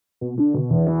Welcome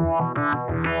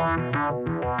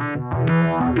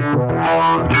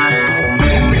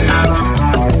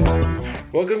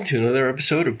to another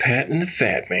episode of Pat and the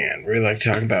Fat Man, where we like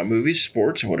to talk about movies,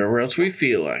 sports, and whatever else we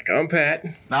feel like. I'm Pat.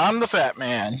 I'm the Fat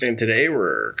Man. And today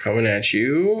we're coming at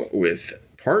you with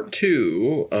part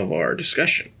 2 of our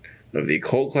discussion of the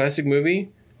cult classic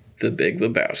movie, The Big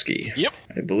Lebowski. Yep.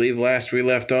 I believe last we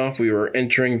left off, we were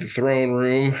entering the throne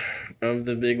room of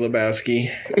the Big Lebowski.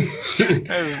 It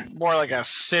was more like a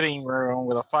sitting room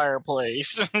with a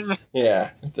fireplace.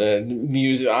 Yeah,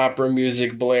 the opera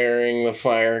music blaring, the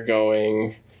fire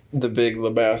going, the Big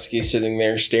Lebowski sitting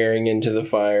there staring into the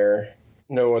fire.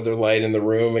 No other light in the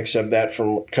room except that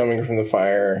coming from the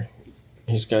fire.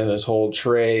 He's got this whole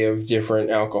tray of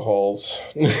different alcohols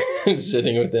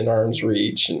sitting within arm's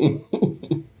reach.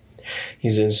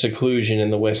 He's in seclusion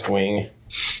in the West Wing.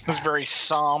 It's very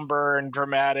somber and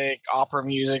dramatic opera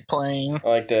music playing. I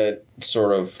like that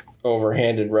sort of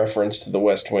overhanded reference to the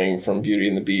West Wing from Beauty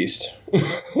and the Beast.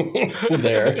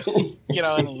 There. You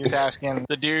know, and he's asking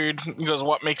the dude, he goes,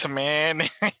 what makes a man?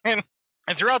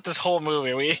 And throughout this whole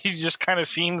movie, he just kind of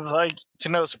seems like, to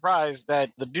no surprise, that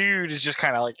the dude is just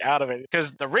kind of like out of it.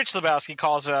 Because the rich Lebowski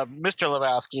calls Mr.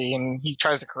 Lebowski, and he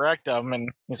tries to correct him, and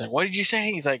he's like, what did you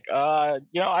say? He's like, I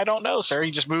don't know, sir.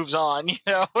 He just moves on,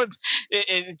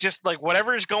 It just, like,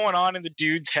 whatever is going on in the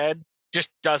dude's head just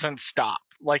doesn't stop.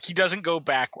 Like, he doesn't go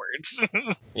backwards.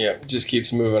 Yeah, just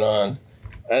keeps moving on.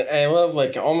 I love,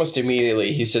 like, almost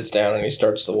immediately he sits down and he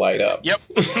starts to light up. Yep.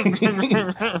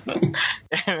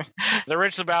 The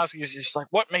rich Lebowski is just like,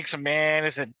 what makes a man?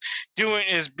 Is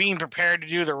being prepared to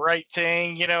do the right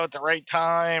thing, at the right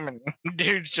time? And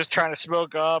dude's just trying to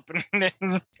smoke up.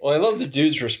 Well, I love the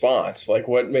dude's response. Like,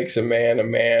 what makes a man?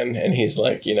 And he's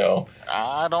like,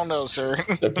 I don't know, sir.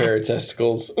 The pair of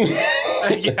testicles.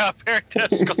 Yeah, a pair of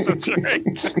testicles, that's right.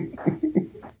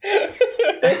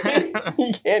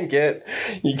 You can't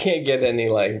get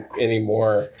any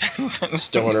more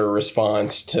stoner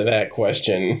response to that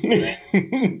question.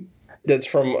 That's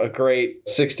from a great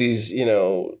 60s,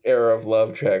 era of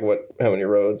love track. How many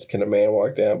roads can a man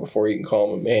walk down before you can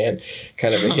call him a man?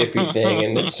 Kind of a hippie thing,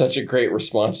 and it's such a great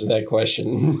response to that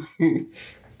question.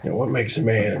 What makes a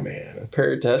man a man? A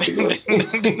pair of testicles?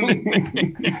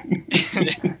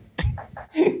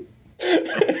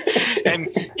 And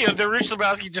the rich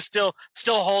Lebowski just still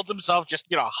holds himself just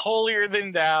holier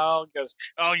than thou. Goes,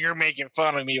 oh, you're making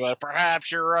fun of me, but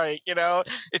perhaps you're right.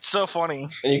 It's so funny.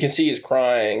 And you can see he's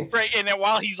crying. Right, and then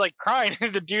while he's like crying,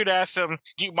 the dude asks him,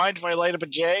 "Do you mind if I light up a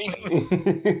J?"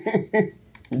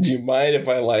 Do you mind if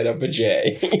I light up a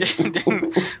J?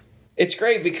 It's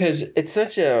great because it's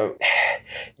such a...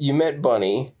 You met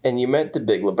Bunny and you met the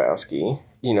Big Lebowski,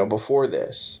 before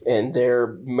this. And their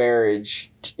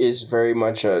marriage is very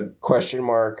much a question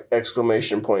mark,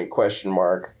 exclamation point, question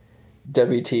mark,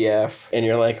 WTF. And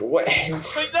you're like, what?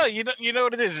 But no, you know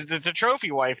what it is. It's a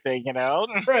trophy wife thing,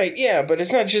 Right, yeah, but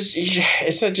it's not just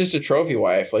a trophy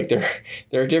wife. Like, there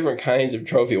are different kinds of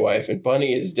trophy wife, and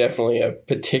Bunny is definitely a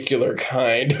particular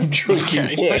kind of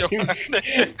trophy wife.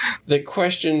 The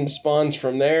question spawns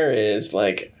from there is,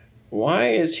 like, why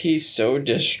is he so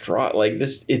distraught? Like,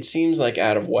 this, it seems like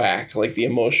out of whack, like the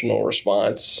emotional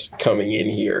response coming in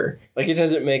here. Like, it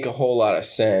doesn't make a whole lot of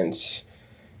sense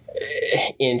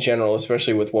in general,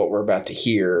 especially with what we're about to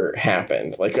hear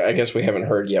happened. Like, I guess we haven't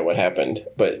heard yet what happened,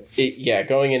 but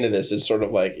going into this is sort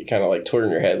of like, kind of like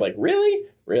turning your head, like, really?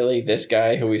 Really? This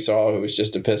guy who we saw, who was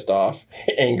just a pissed off,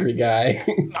 angry guy?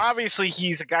 Obviously,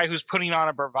 he's a guy who's putting on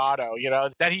a bravado,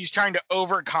 that he's trying to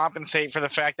overcompensate for the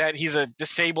fact that he's a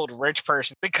disabled rich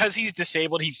person. Because he's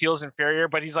disabled, he feels inferior,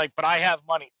 but he's like, but I have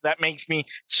money, so that makes me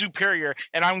superior,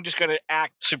 and I'm just going to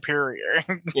act superior.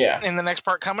 Yeah. In the next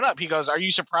part coming up, he goes, are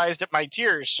you surprised at my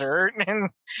tears, sir?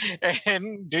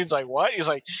 And dude's like, what? He's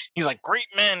like, great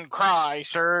men cry,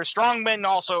 sir. Strong men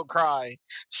also cry.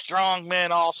 Strong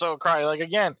men also cry. Like,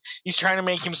 again, he's trying to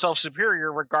make himself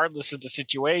superior regardless of the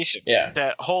situation. Yeah.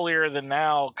 That holier than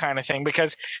thou kind of thing,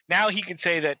 because now he could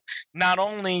say that not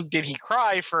only did he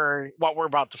cry for what we're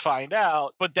about to find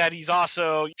out, but that he's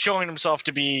also showing himself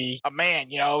to be a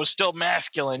man, still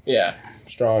masculine. Yeah.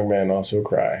 Strong men also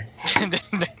cry.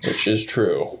 Which is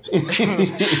true.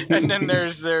 And then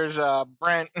there's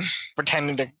Brent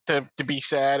pretending to be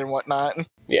sad and whatnot.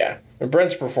 Yeah. And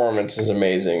Brent's performance is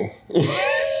amazing.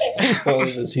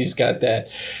 He's got that.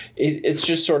 It's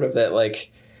just sort of that,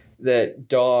 like, that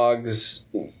dog's,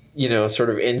 sort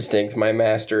of instinct. My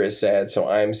master is sad, so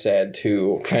I'm sad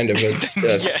too. Kind of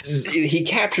yes. He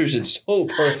captures it so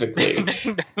perfectly,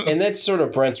 and that's sort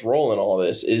of Brent's role in all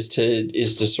this is to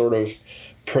sort of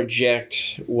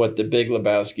project what the Big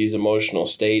Lebowski's emotional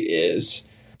state is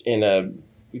in a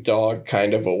dog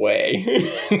kind of a way.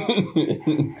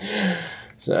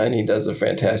 So, and he does a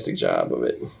fantastic job of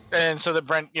it. And so the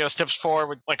Brent, steps forward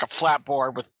with like a flat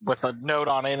board with a note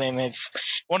on it, and it's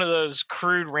one of those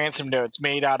crude ransom notes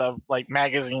made out of like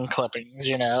magazine clippings,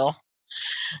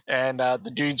 And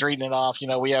the dude's reading it off.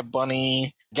 We have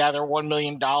Bunny gather $1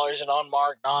 million in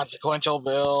unmarked, non-sequential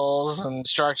bills,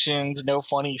 instructions, no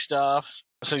funny stuff.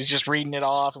 So he's just reading it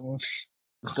off, and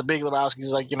the Big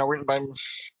Lebowski's like, written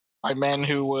by men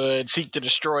who would seek to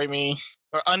destroy me,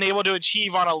 or unable to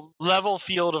achieve on a level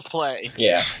field of play.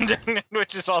 Yeah.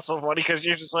 Which is also funny because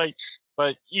you're just like,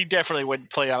 but you definitely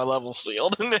wouldn't play on a level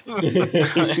field.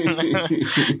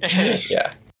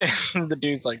 Yeah. The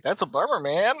dude's like, that's a bummer,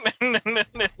 man. I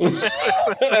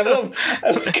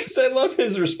love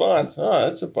his response. Oh,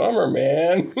 that's a bummer,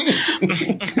 man.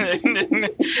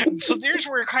 So there's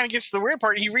where it kind of gets to the weird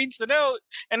part. He reads the note,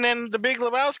 and then the Big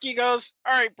Lebowski goes,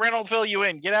 all right, Brent will fill you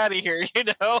in. Get out of here,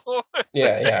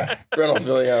 Yeah. Brent will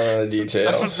fill you in on the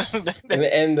details.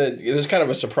 And there's kind of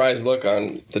a surprised look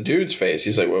on the dude's face.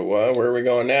 He's like, well, where are we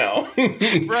going now?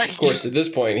 Right. Of course, at this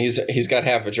point, he's got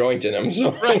half a joint in him.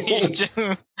 So. Right.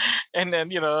 And then,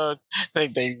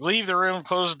 they leave the room,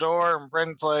 close the door, and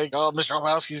Brent's like, oh, Mr.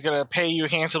 Lebowski's going to pay you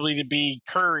handsomely to be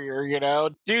courier,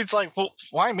 Dude's like, well,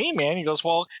 why me, man? He goes,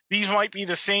 well, these might be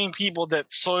the same people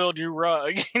that soiled your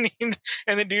rug. And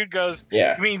the dude goes,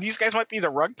 yeah. I mean, these guys might be the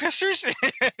rug pissers?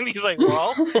 And he's like,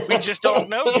 well, we just don't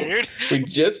know, dude. We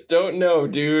just don't know,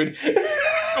 dude.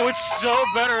 What's so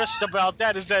embarrassed about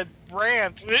that is that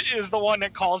Brant is the one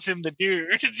that calls him the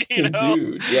dude.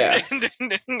 Dude, yeah. And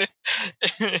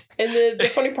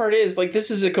the funny part is, like, this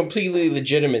is a completely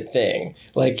legitimate thing.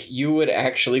 Like, you would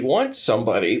actually want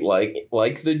somebody like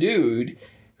the dude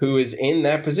who is in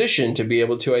that position to be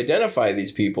able to identify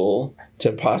these people, to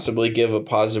possibly give a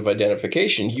positive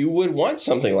identification. You would want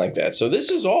something like that. So this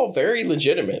is all very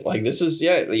legitimate. Like, this is,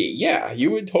 yeah,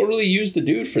 you would totally use the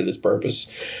dude for this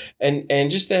purpose. And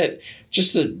just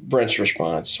the Brent's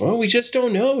response, well, we just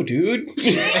don't know, dude.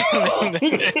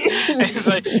 It's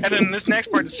like, and then this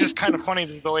next part is just kind of funny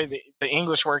the way the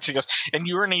English works. He goes, and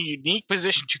you're in a unique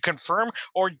position to confirm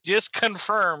or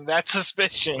disconfirm that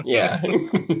suspicion. Yeah.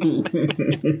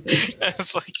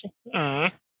 It's like,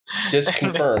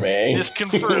 disconfirm, eh?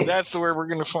 Disconfirm. That's the word we're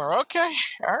going to form. Okay.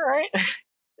 All right.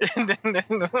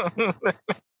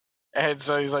 And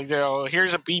so he's like,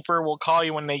 here's a beeper. We'll call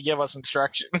you when they give us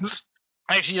instructions.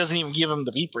 Actually, he doesn't even give him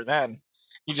the beeper then.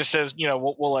 He just says,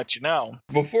 we'll let you know.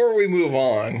 Before we move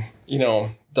on,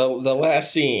 the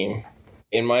last scene,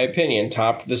 in my opinion,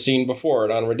 topped the scene before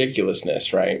it on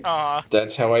ridiculousness, right?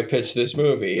 That's how I pitch this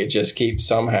movie. It just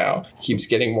keeps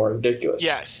getting more ridiculous.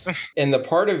 Yes. And the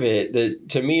part of it that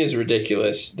to me is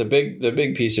ridiculous, the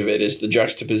big piece of it is the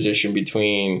juxtaposition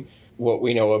between what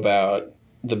we know about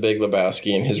the Big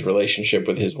Lebowski and his relationship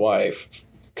with his wife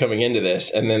coming into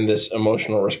this, and then this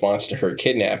emotional response to her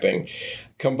kidnapping,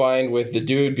 combined with the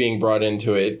dude being brought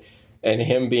into it and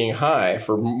him being high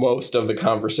for most of the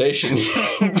conversation.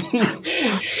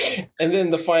 And then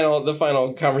the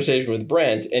final conversation with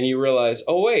Brent, and you realize,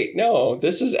 oh wait, no,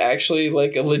 this is actually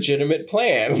like a legitimate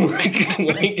plan.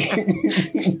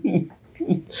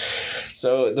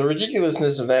 So the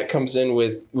ridiculousness of that comes in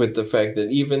with the fact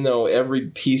that even though every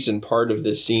piece and part of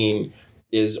this scene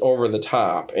is over the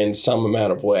top in some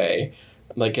amount of way,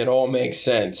 like, it all makes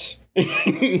sense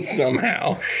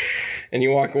somehow. And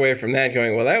you walk away from that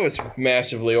going, well, that was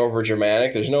massively over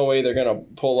dramatic. There's no way they're going to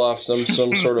pull off some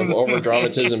sort of over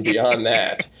dramatism beyond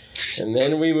that. And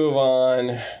then we move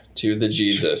on to the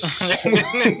Jesus.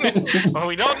 Well,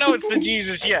 we don't know it's the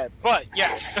Jesus yet, but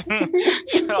yes.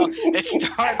 So it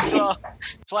starts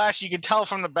Flash. You can tell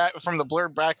from the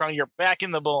blurred background, you're back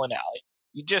in the bowling alley.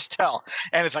 You just tell,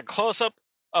 and it's a close up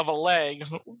of a leg.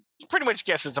 You pretty much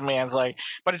guess it's a man's leg,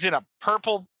 but it's in a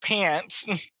purple pants.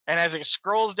 And as it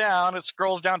scrolls down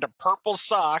to purple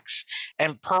socks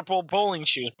and purple bowling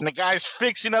shoes. And the guy's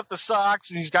fixing up the socks,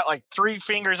 and he's got like 3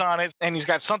 fingers on it, and he's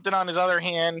got something on his other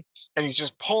hand, and he's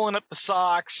just pulling up the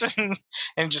socks, and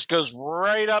it just goes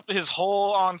right up his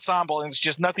whole ensemble, and it's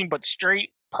just nothing but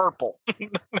straight purple.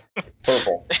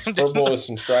 Purple with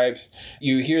some stripes.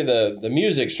 You hear the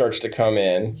music starts to come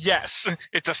in. Yes,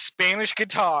 it's a Spanish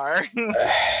guitar.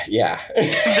 Yeah.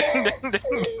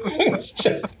 It's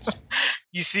just,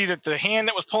 you see that the hand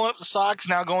that was pulling up the socks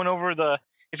now going over the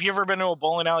if you've ever been to a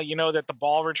bowling alley, you know that the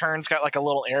ball return's got like a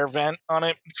little air vent on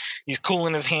it. He's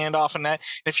cooling his hand off in that.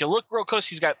 And if you look real close,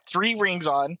 he's got 3 rings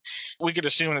on. We could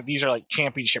assume that these are like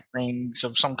championship rings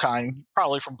of some kind,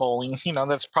 probably from bowling. You know,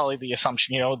 that's probably the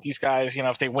assumption. You know, these guys, you know,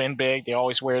 if they win big, they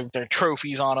always wear their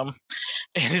trophies on them.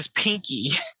 And his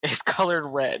pinky is colored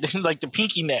red, like the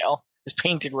pinky nail is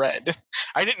painted red.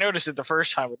 I didn't notice it the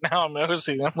first time, but now I'm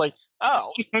noticing. I'm like,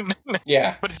 oh.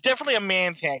 Yeah. But it's definitely a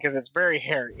man's hand because it's very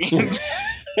hairy.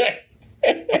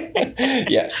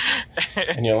 Yes.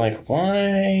 And you're like,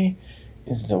 why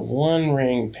is the one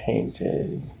ring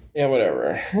painted? Yeah,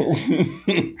 whatever.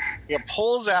 It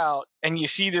pulls out, and you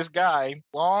see this guy,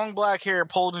 long black hair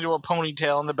pulled into a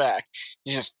ponytail in the back.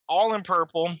 He's just all in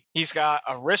purple. He's got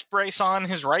a wrist brace on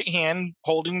his right hand,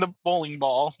 holding the bowling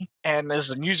ball. And as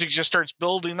the music just starts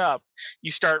building up,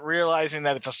 you start realizing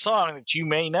that it's a song that you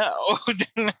may know.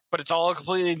 But it's all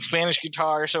completely in Spanish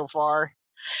guitar so far.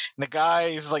 And the guy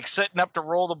is like setting up to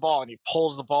roll the ball, and he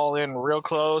pulls the ball in real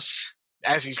close.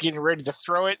 As he's getting ready to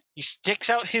throw it, he sticks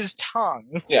out his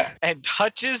tongue and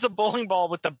touches the bowling ball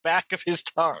with the back of his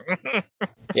tongue.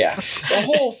 Yeah. The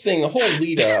whole thing, the whole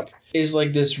lead up is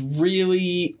like this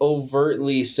really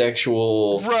overtly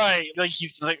sexual... Right. Like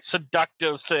he's like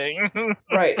seductive thing.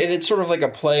 Right. And it's sort of like a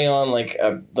play on like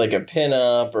a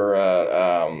pinup or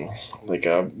like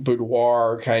a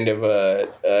boudoir kind of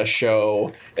a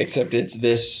show, except it's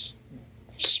this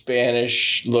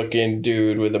Spanish-looking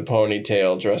dude with a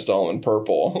ponytail dressed all in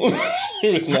purple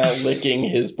who's now licking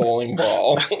his bowling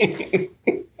ball.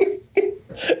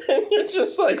 And you're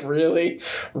just like, really?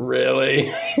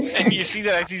 And you see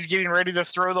that as he's getting ready to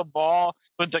throw the ball,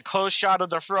 with the close shot of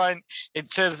the front,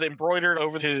 it says embroidered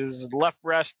over his left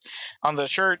breast on the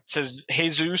shirt, it says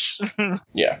Jesus.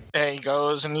 Yeah. And he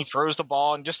goes and he throws the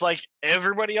ball, and just like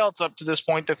everybody else up to this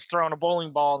point that's thrown a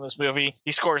bowling ball in this movie,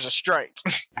 he scores a strike.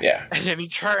 Yeah. And then he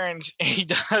turns and he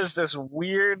does this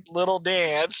weird little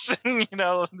dance, you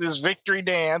know, this victory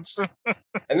dance.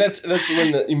 And that's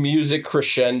when the music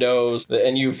crescendos,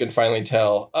 and you can finally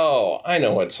tell, oh, I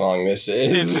know what song this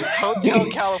is. It's Hotel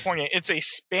California. It's a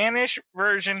Spanish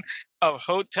version of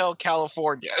Hotel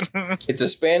California. It's a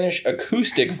Spanish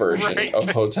acoustic version of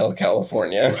Hotel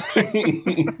California.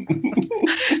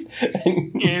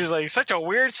 He's like, such a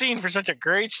weird scene for such a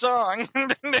great song.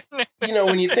 You know,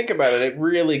 when you think about it, it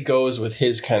really goes with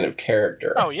his kind of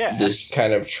character. Oh, yeah. This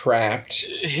kind of trapped...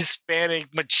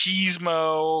 Hispanic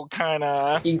machismo kind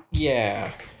of...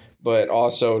 Yeah. But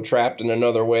also trapped in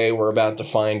another way, we're about to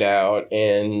find out.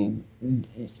 And,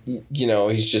 you know,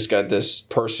 he's just got this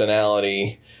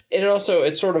personality. And also,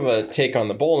 it's sort of a take on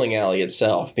the bowling alley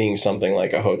itself, being something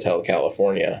like a Hotel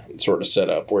California sort of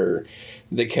setup where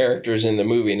the characters in the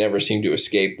movie never seem to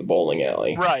escape the bowling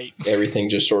alley. Right. Everything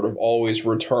just sort of always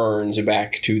returns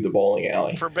back to the bowling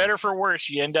alley. For better or for worse,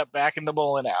 you end up back in the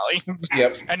bowling alley.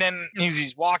 Yep. And then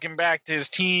he's walking back to his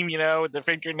team, you know, with the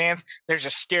victory dance. There's a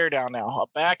stare down now, a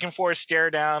back and forth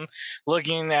stare down,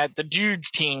 looking at the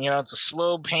dude's team. You know, it's a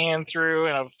slow pan through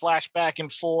and a flash back and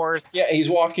forth. Yeah, he's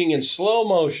walking in slow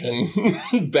motion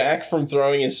back from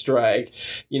throwing his strike.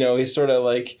 You know, he's sort of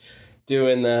like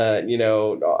doing the, you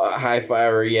know, high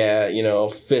five or, yeah, you know,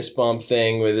 fist bump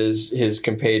thing with his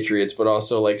compatriots, but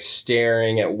also like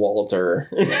staring at Walter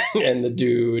and the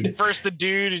dude. First the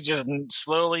dude who just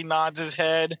slowly nods his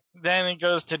head. Then it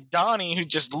goes to Donny, who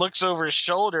just looks over his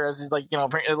shoulder as he's like, you know,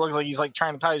 it looks like he's like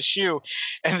trying to tie his shoe.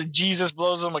 And then Jesus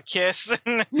blows him a kiss.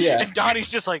 Yeah. And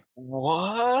Donny's just like,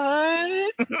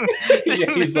 what?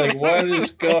 Yeah, he's like, what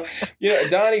is going... You know,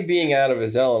 Donny being out of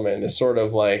his element is sort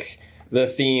of like the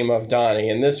theme of Donny,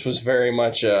 and this was very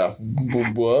much a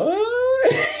what?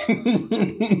 So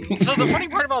the funny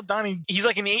part about Donny, he's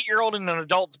like an 8-year-old in an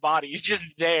adult's body. He's just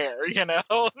there, you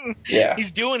know? Yeah.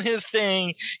 He's doing his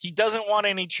thing. He doesn't want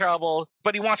any trouble,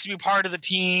 but he wants to be part of the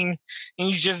team, and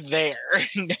he's just there.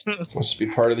 Wants to be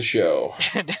part of the show,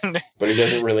 but he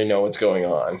doesn't really know what's going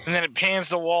on. And then it pans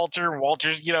to Walter, and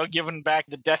Walter's, you know, giving back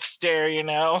the death stare, you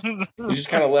know? You're just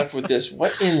kind of left with this,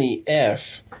 what in the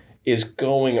F is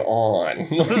going on?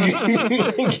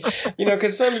 You know,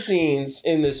 because some scenes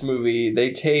in this movie,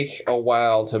 they take a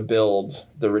while to build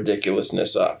the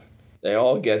ridiculousness up. They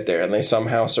all get there, and they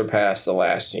somehow surpass the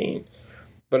last scene.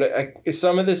 But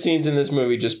some of the scenes in this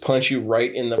movie just punch you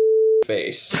right in the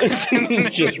face.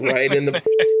 Just right in the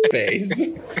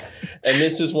face. And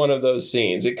this is one of those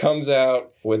scenes. It comes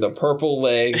out with a purple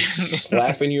leg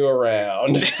slapping you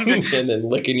around and then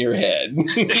licking your head.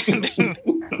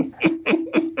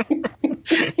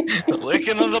 The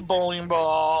licking of the bowling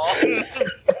ball.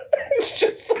 It's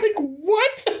just like,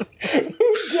 what?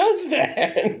 Who does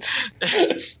that?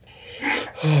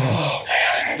 Oh,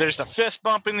 man. there's the fist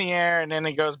bump in the air, and then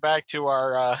it goes back to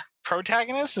our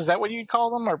protagonists. Is that what you'd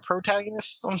call them? Our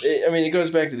protagonists? I mean, it goes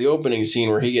back to the opening scene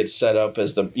where he gets set up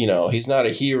as he's not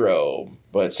a hero,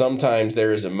 but sometimes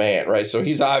there is a man, right? So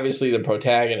he's obviously the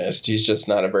protagonist. He's just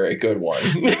not a very good one.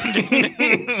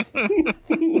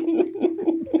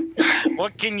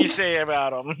 What can you say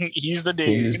about him? He's the dude.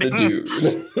 He's the dude.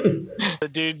 The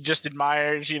dude just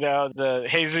admires, the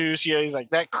Jesus. He's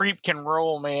like, that creep can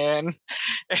roll, man.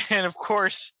 And of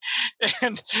course,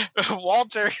 and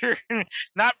Walter,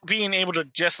 not being able to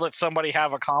just let somebody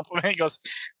have a compliment, goes,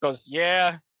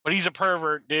 yeah, but he's a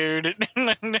pervert, dude.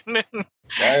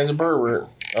 Guy's a pervert.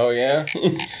 Oh, yeah?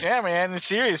 Yeah, man, it's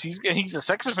serious. He's a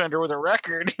sex offender with a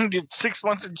record. He did 6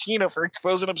 months in Chino for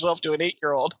exposing himself to an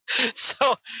 8-year-old.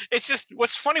 So it's just,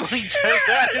 what's funny when he says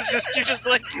that is just, you're just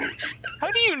like,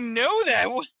 how do you know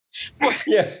that? What?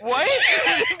 Yeah. What?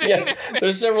 Yeah,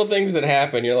 there's several things that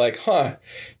happen. You're like, I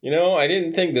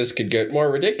didn't think this could get more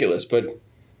ridiculous, but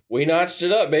we notched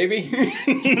it up, baby.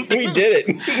 We did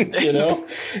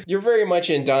it. You're very much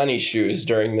in Donnie's shoes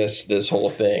during this whole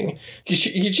thing.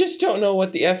 You just don't know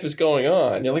what the F is going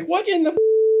on. You're like, what in the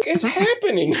is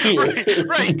happening here?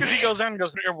 Right, because he goes on and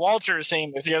goes, Walter is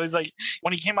saying this. He's like,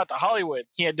 when he came out to Hollywood,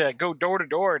 he had to go door to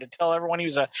door to tell everyone he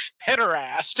was a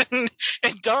pederast. And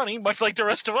Donnie, much like the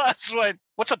rest of us, went,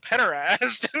 what's a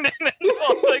pederast? And then I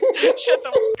was like, shut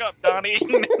the fuck up, Donnie.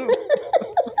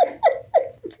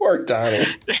 Poor Donnie.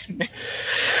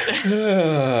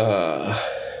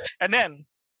 And then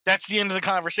that's the end of the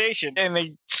conversation. And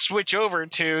they switch over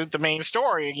to the main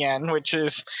story again, which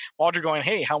is Walter going,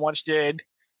 hey, how much did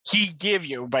he give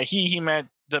you? By he meant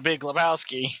the Big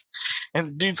Lebowski. And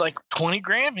the dude's like, 20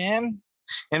 grand, man.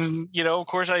 And, of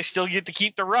course, I still get to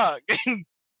keep the rug.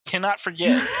 Cannot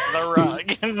forget the rug.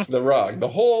 The rug. The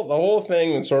whole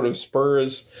thing that sort of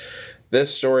spurs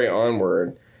this story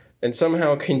onward and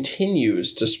somehow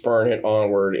continues to spurn it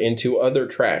onward into other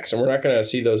tracks. And we're not going to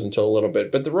see those until a little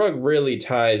bit. But the rug really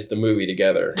ties the movie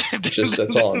together.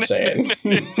 That's all I'm saying.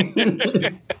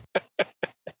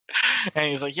 And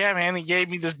he's like, yeah, man, he gave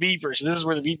me this beeper. So this is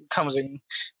where the beeper comes in.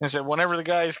 And said, whenever the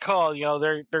guys call,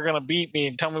 they're going to beep me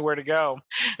and tell me where to go.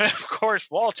 And of course,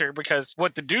 Walter, because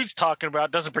what the dude's talking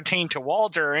about doesn't pertain to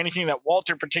Walter or anything that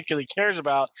Walter particularly cares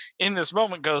about in this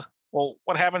moment, goes, well,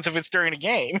 what happens if it's during a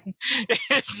game?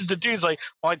 The dude's like,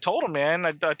 well, I told him, man.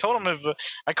 I told him if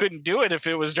I couldn't do it if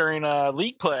it was during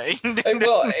league play. So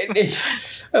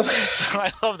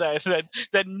I love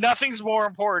that nothing's more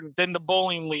important than the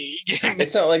bowling league.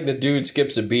 It's not like the dude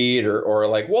skips a beat or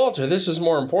like, Walter, this is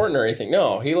more important or anything.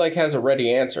 No, he has a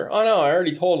ready answer. Oh, no, I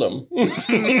already told him.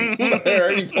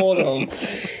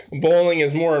 Bowling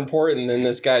is more important than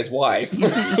this guy's wife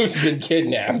who's been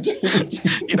kidnapped.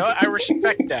 I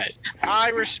respect that.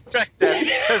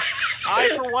 Because I,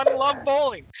 for one, love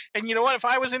bowling. And you know what? If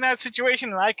I was in that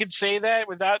situation and I could say that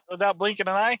without blinking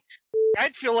an eye,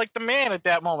 I'd feel like the man at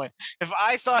that moment. If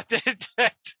I thought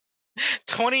that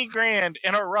 20 grand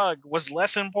in a rug was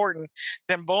less important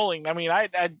than bowling, I mean,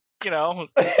 I'd Hey,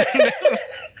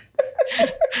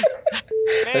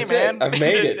 That's man. it. I've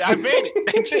made it. I've made it.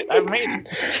 That's it. I've made it.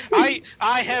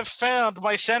 I have found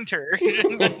my center.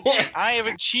 I have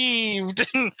achieved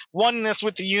oneness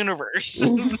with the universe.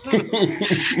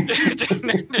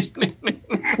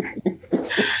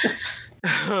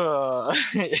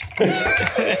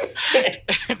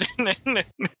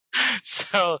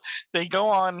 So they go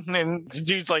on, and the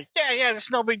dude's like, yeah, this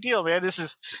is no big deal, man. This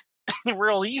is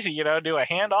real easy, do a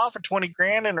handoff for 20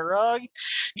 grand in a rug.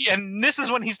 And this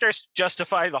is when he starts to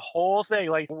justify the whole thing,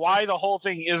 like why the whole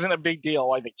thing isn't a big deal,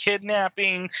 why the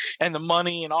kidnapping and the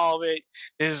money and all of it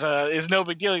is no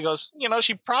big deal. He goes,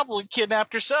 she probably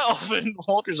kidnapped herself. And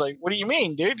Walter's like, what do you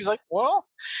mean, dude? He's like, well,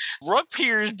 rug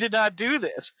peers did not do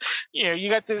this. You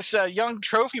got this young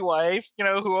trophy wife,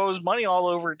 who owes money all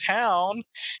over town,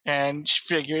 and she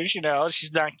figures,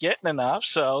 she's not getting enough,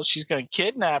 so she's going to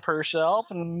kidnap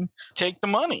herself and take the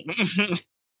money.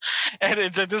 And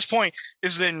it's at this point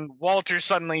is when Walter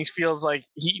suddenly feels like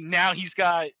he's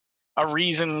got a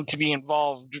reason to be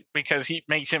involved because he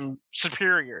makes him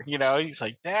superior. He's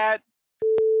like that.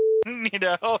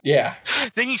 Yeah.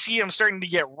 Then you see him starting to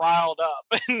get riled up,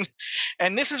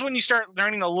 and this is when you start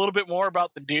learning a little bit more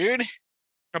about the dude,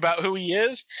 about who he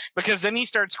is, because then he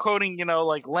starts quoting,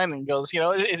 like Lennon goes,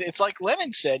 it's like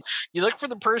Lennon said, you look for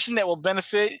the person that will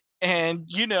benefit, and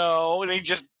and he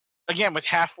just, again, with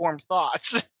half-formed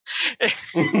thoughts.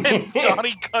 And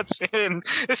Donnie cuts in.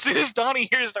 As soon as Donnie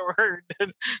hears the word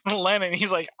Lennon,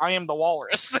 he's like, I am the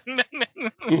walrus. The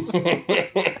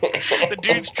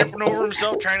dude's tripping over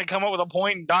himself trying to come up with a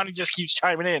point, and Donnie just keeps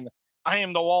chiming in. I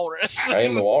am the walrus. I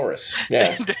am the walrus.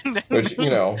 Yeah. Which,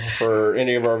 for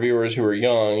any of our viewers who are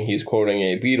young, he's quoting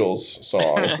a Beatles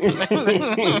song.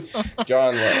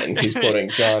 John Lennon. He's quoting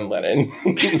John Lennon.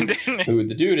 Who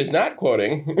the dude is not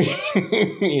quoting.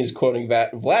 He's quoting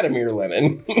Vladimir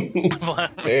Lenin.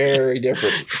 Very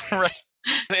different. Right.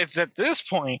 It's at this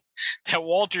point that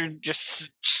Walter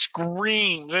just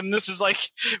screams, and this is like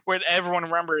what everyone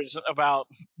remembers about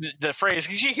the phrase,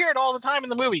 because you hear it all the time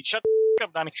in the movie. Shut the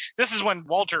up, Donny. This is when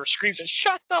Walter screams,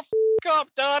 "Shut the up,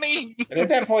 Donny!" And at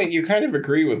that point, you kind of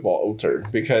agree with Walter,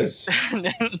 because,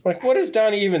 what is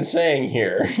Donny even saying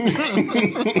here?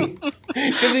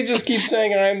 Because he just keeps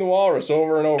saying, "I am the walrus,"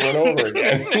 over and over and over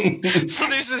again. So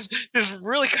there's this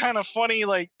really kind of funny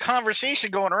conversation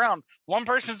going around. One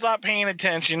person's not paying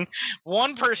attention.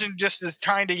 One person just is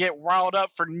trying to get riled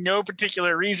up for no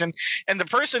particular reason. And the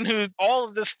person who all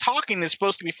of this talking is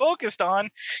supposed to be focused on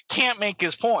can't make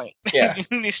his point. Yeah.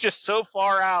 He's just so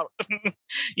far out.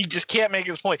 He just can't make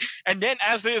his point. And then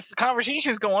as this conversation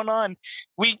is going on,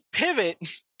 we pivot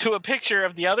to a picture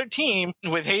of the other team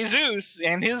with Jesus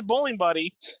and his bowling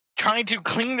buddy trying to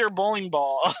clean their bowling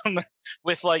ball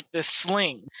with this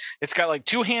sling. It's got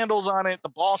two handles on it. The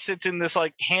ball sits in this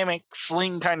hammock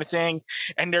sling kind of thing,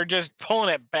 and they're just pulling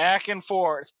it back and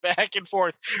forth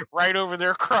right over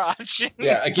their crotch.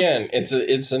 Yeah, again,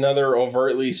 it's another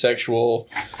overtly sexual,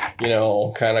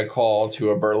 kind of call to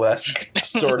a burlesque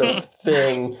sort of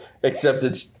thing, except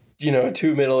it's,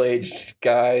 two middle-aged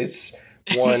guys,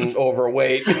 one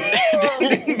overweight,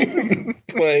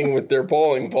 playing with their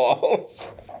bowling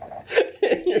balls.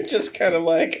 And you're just kind of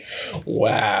like,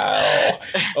 wow.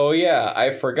 Oh yeah, I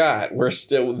forgot.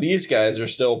 These guys are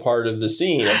still part of the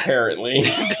scene, apparently.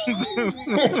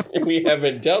 We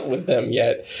haven't dealt with them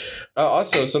yet.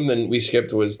 Also, something we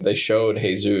skipped was they showed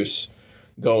Jesus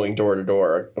going door to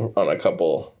door on a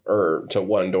couple, or to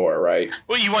one door, right?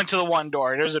 Well, you went to the one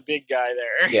door. There's a big guy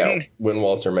there. Yeah, when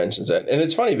Walter mentions it. And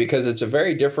it's funny because it's a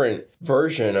very different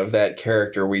version of that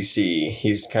character we see.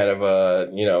 He's kind of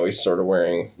he's sort of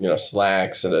wearing,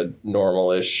 slacks and a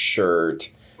normal-ish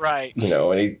shirt. Right.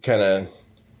 And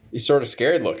he's sort of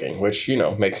scared looking, which,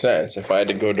 makes sense. If I had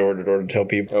to go door to door to tell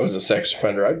people I was a sex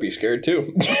offender, I'd be scared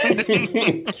too.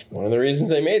 One of the reasons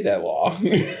they made that law.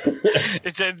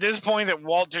 It's at this point that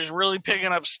Walter's really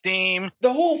picking up steam.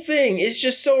 The whole thing is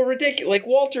just so ridiculous.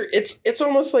 Walter, it's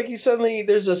almost like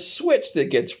there's a switch that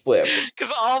gets flipped.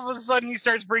 Because all of a sudden he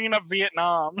starts bringing up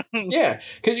Vietnam. Yeah,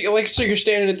 because so you're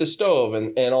standing at the stove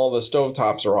and all the stove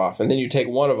tops are off, and then you take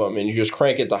one of them and you just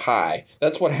crank it to high.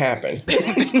 That's what happened.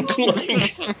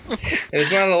 And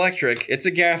it's not electric, it's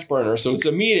a gas burner, so it's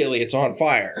on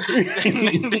fire.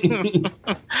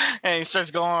 And he starts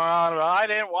going on about, I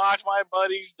didn't watch my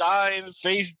buddies dying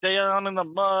face down in the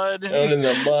mud. Down in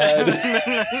the mud.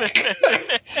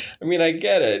 I mean, I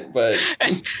get it, but...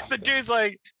 And the dude's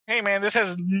like, hey man, this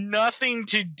has nothing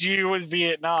to do with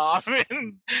Vietnam.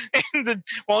 And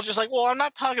Walter's like, well, I'm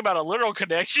not talking about a literal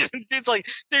connection. It's like,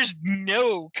 there's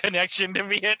no connection to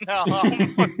Vietnam.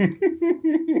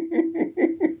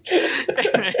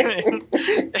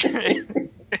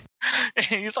 And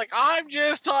he's like, I'm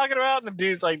just talking about, and the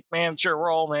dude's like, man, it's your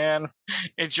role, man.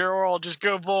 It's your role. Just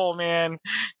go bowl, man.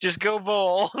 Just go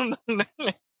bowl. And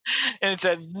it's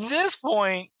at this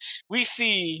point we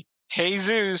see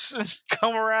Jesus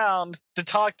come around to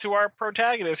talk to our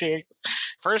protagonist here.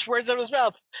 First words out of his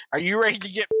mouth, are you ready to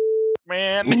get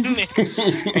man? And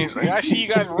he's like, I see you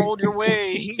guys rolled your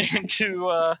way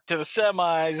to the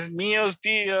semis. Mio's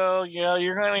Dio,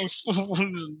 you're gonna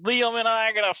Liam and I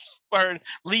are gonna or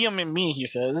Liam and me, he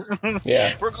says.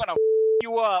 Yeah. We're gonna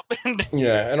you up.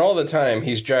 Yeah, and all the time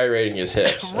he's gyrating his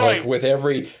hips. Right.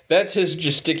 That's his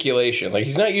gesticulation.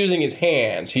 He's not using his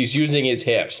hands, he's using his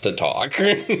hips to talk.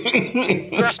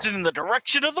 Thrusted in the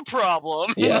direction of the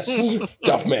problem. Yes.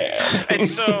 Tough man. And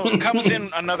so comes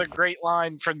in another great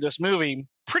line from this movie.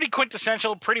 Pretty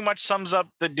quintessential, pretty much sums up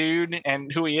the dude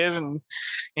and who he is. And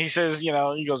he says,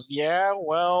 he goes, yeah,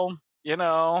 well,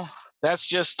 that's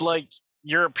just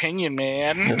your opinion,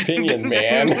 man. Your opinion,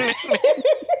 man.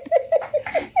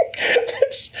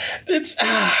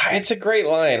 It's a great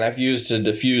line I've used to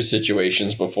diffuse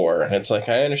situations before. It's like,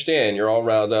 I understand you're all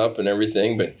riled up and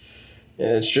everything, but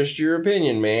it's just your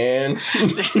opinion, man.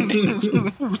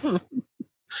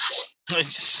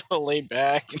 It's just so laid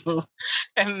back.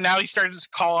 And now he starts to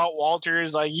call out Walter.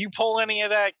 He's like, you pull any of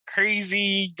that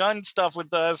crazy gun stuff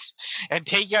with us and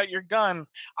take out your gun,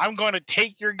 I'm going to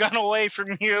take your gun away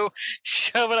from you,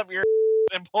 shove it up your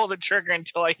and pull the trigger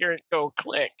until I hear it go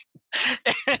click.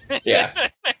 Yeah.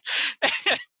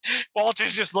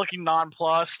 Walter's just looking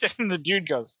nonplussed, and the dude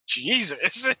goes,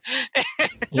 Jesus.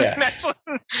 Yeah. That's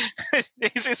when he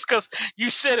just goes, you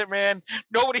said it, man.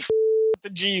 Nobody with the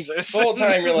Jesus. The whole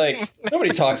time you're like,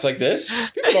 nobody talks like this.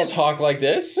 People don't talk like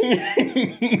this.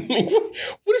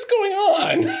 What is going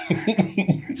on?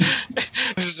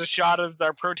 This is a shot of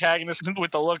our protagonist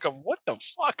with the look of what the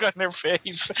fuck on their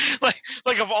face. Like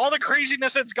of all the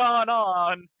craziness that's gone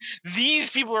on, these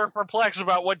people are perplexed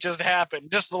about what just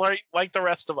happened, just like the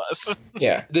rest of us.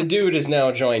 Yeah, the dude has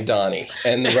now joined Donny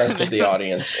and the rest of the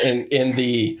audience in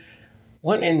the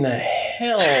what in the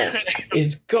hell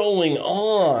is going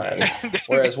on?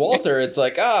 Whereas Walter, it's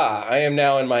like, I am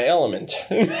now in my element.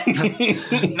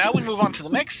 Now we move on to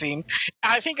the next scene.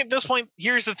 I think at this point,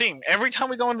 here's the thing. Every time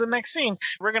we go into the next scene,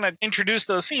 we're going to introduce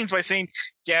those scenes by saying,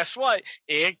 guess what?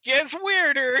 It gets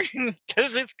weirder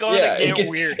because it's going to get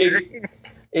weirder.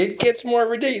 It gets more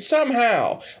ridiculous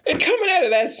somehow. And coming out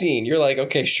of that scene, you're like,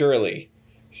 okay,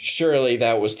 Surely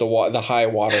that was the high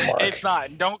water mark. It's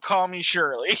not. Don't call me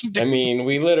Shirley. I mean,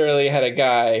 we literally had a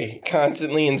guy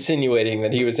constantly insinuating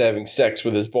that he was having sex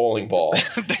with his bowling ball.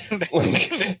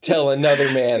 Tell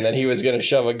another man that he was going to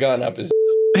shove a gun up his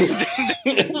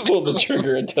and pull the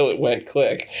trigger until it went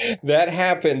click. That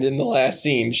happened in the last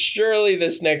scene. Surely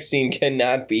this next scene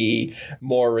cannot be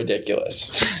more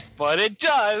ridiculous. But it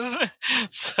does.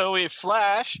 So we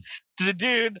flash to the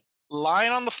dude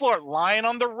lying on the floor, lying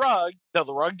on the rug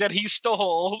that he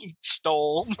stole,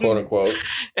 quote unquote,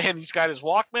 and he's got his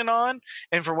Walkman on,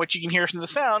 and from what you can hear from the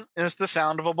sound, it's the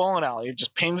sound of a bowling alley.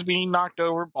 Just pins being knocked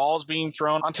over, balls being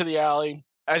thrown onto the alley.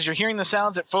 As you're hearing the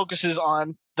sounds, it focuses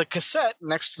on the cassette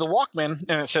next to the Walkman,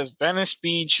 and it says Venice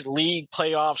Beach League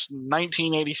Playoffs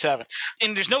 1987.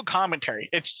 And there's no commentary.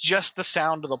 It's just the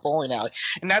sound of the bowling alley.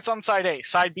 And that's on side A.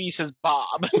 Side B says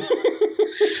Bob.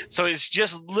 So he's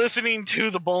just listening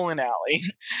to the bowling alley.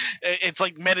 It's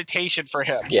like meditation for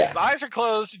him. Yeah. His eyes are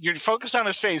closed, you're focused on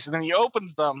his face, and then he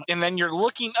opens them, and then you're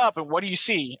looking up, and what do you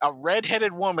see? A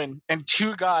red-headed woman and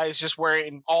two guys just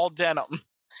wearing all denim.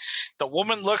 The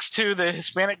woman looks to the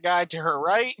Hispanic guy to her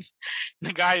right.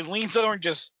 The guy leans over and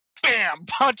just, bam,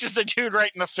 punches the dude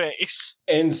right in the face.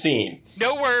 End scene.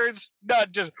 No words,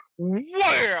 not just,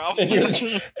 wham!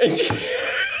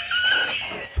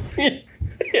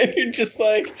 And you're just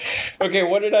like, okay,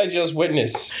 what did I just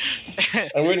witness?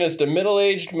 I witnessed a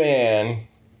middle-aged man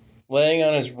laying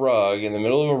on his rug in the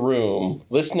middle of a room,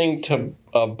 listening to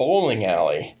a bowling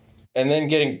alley, and then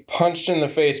getting punched in the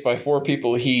face by four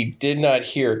people he did not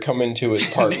hear come into his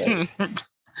apartment.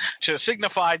 To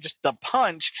signify just the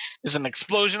punch is an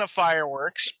explosion of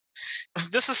fireworks.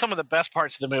 This is some of the best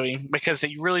parts of the movie because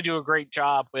they really do a great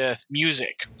job with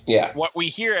music. Yeah. What we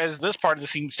hear as this part of the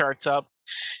scene starts up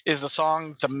is the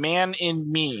song The Man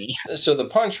in Me. So the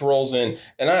punch rolls in,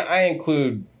 and I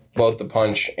include both the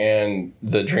punch and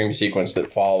the dream sequence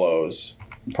that follows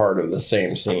part of the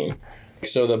same scene.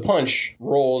 So the punch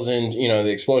rolls in, the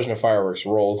explosion of fireworks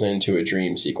rolls into a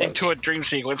dream sequence. And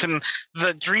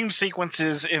the dream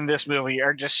sequences in this movie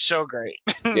are just so great.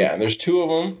 Yeah, there's two of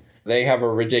them. They have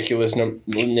a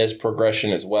ridiculousness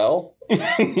progression as well.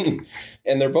 And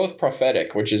they're both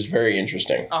prophetic, which is very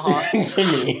interesting to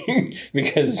me.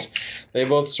 Because they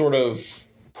both sort of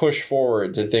push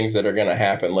forward to things that are going to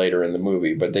happen later in the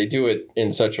movie. But they do it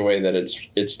in such a way that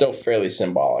it's still fairly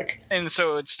symbolic. And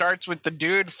so it starts with the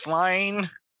dude flying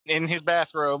in his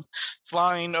bathrobe,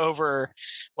 flying over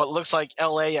what looks like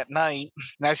L.A. at night.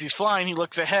 And as he's flying, he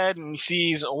looks ahead and he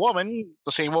sees a woman,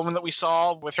 the same woman that we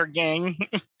saw with her gang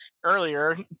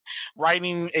earlier,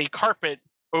 riding a carpet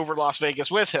over Las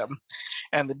Vegas with him.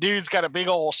 And the dude's got a big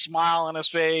old smile on his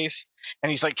face, and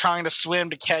he's like trying to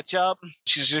swim to catch up.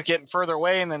 She's just getting further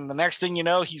away, and then the next thing you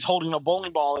know, he's holding a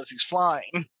bowling ball as he's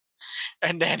flying.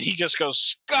 And then he just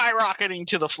goes skyrocketing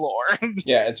to the floor.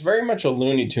 Yeah, it's very much a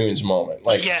Looney Tunes moment.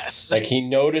 Yes. Like he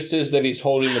notices that he's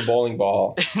holding the bowling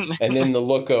ball, and then the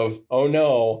look of, oh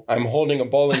no, I'm holding a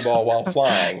bowling ball while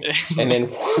flying. And then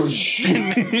whoosh.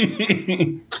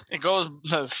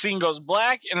 The scene goes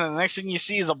black, and then the next thing you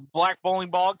see is a black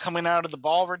bowling ball coming out of the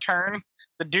ball return.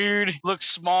 The dude looks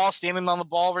small, standing on the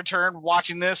ball return,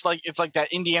 watching this. Like it's like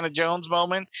that Indiana Jones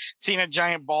moment, seeing a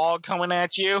giant ball coming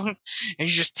at you. And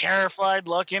he's just terrified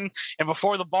looking. And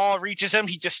before the ball reaches him,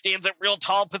 he just stands up real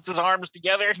tall, puts his arms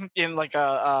together in like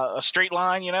a straight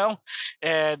line,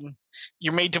 and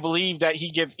you're made to believe that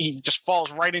he just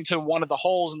falls right into one of the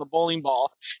holes in the bowling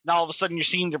ball. And all of a sudden you're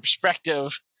seeing the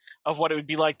perspective of what it would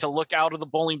be like to look out of the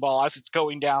bowling ball as it's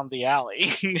going down the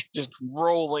alley, just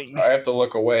rolling. I have to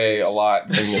look away a lot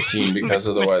in this scene because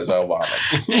otherwise I'll vomit.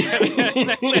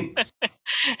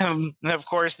 And of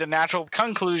course, the natural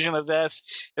conclusion of this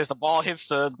is the ball hits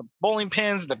the bowling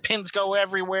pins, the pins go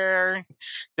everywhere.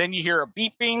 Then you hear a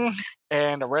beeping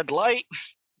and a red light.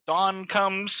 Dawn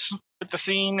comes with the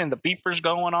scene and the beeper's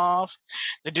going off.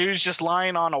 The dude's just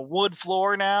lying on a wood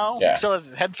floor now. Yeah. Still has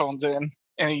his headphones in.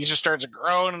 And he just starts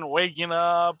groaning and waking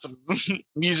up, and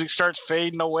music starts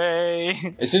fading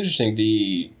away. It's interesting.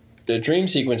 The dream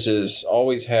sequences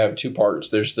always have two parts.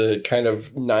 There's the kind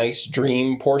of nice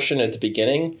dream portion at the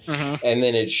beginning, and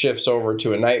then it shifts over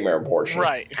to a nightmare portion.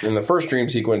 Right. In the first dream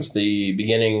sequence, the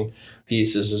beginning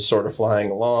piece is sort of flying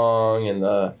along, and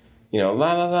the la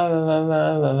la la la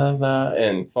la la la la,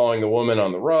 and following the woman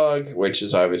on the rug, which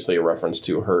is obviously a reference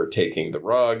to her taking the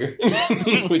rug,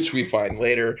 which we find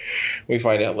later. We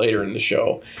find out later in the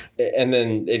show. And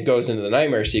then it goes into the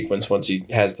nightmare sequence once he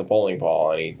has the bowling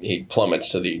ball and he plummets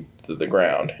to the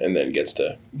ground and then gets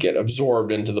to get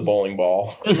absorbed into the bowling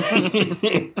ball.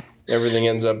 Everything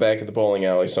ends up back at the bowling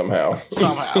alley somehow.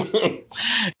 The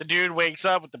dude wakes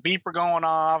up with the beeper going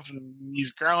off, and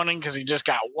he's groaning because he just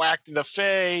got whacked in the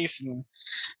face. And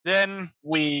then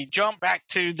we jump back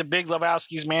to the Big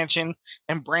Lebowski's mansion,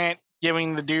 and Brant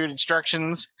giving the dude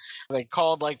instructions. They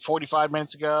called like 45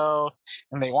 minutes ago,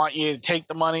 and they want you to take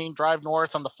the money, drive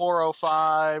north on the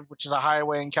 405, which is a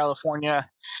highway in California.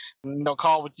 And they'll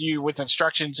call with you with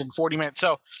instructions in 40 minutes.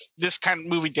 So this kind of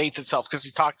movie dates itself because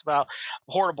he talks about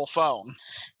a portable phone.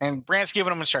 And Brant's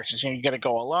giving him instructions. You got to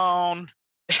go alone.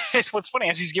 It's what's funny,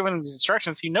 as he's giving him these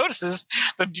instructions, he notices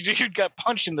the dude got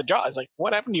punched in the jaw. He's like,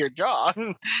 what happened to your jaw?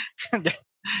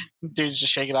 Dude's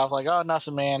just shaking off like, oh,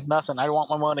 nothing, man. Nothing. I want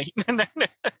my money.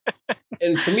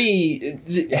 And for me,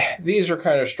 these are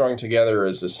kind of strung together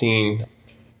as a scene.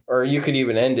 Or you could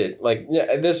even end it like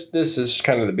this. This is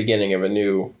kind of the beginning of a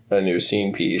new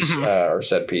scene piece or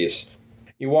set piece.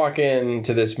 You walk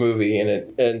into this movie,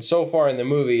 and so far in the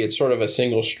movie, it's sort of a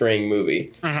single string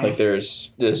movie. Like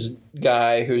there's this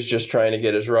guy who's just trying to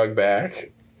get his rug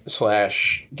back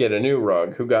 / get a new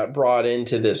rug, who got brought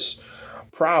into this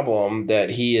problem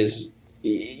that he has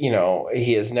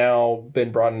now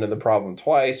been brought into the problem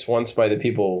twice. Once by the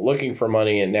people looking for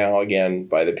money, and now again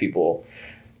by the people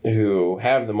who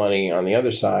have the money on the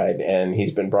other side, and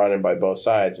he's been brought in by both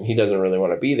sides, and he doesn't really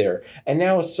want to be there. And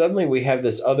now suddenly we have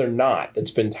this other knot that's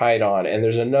been tied on, and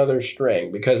there's another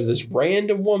string because this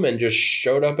random woman just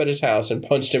showed up at his house and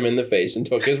punched him in the face and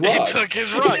took his rug.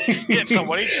 Yeah,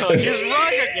 somebody took his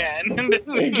rug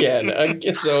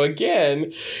again. So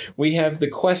again, we have the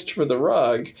quest for the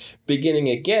rug beginning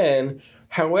again.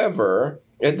 However,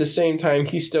 at the same time,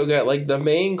 he's still got like the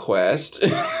main quest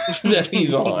that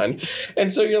he's on.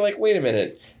 And so you're like, wait a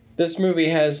minute. This movie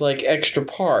has like extra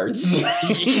parts.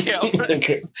 Yeah,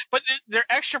 but they're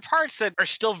extra parts that are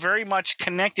still very much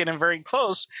connected and very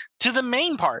close to the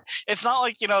main part. It's not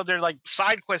like, they're like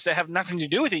side quests that have nothing to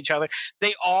do with each other.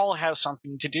 They all have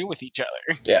something to do with each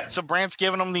other. Yeah. So Brant's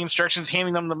giving them the instructions,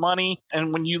 handing them the money.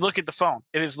 And when you look at the phone,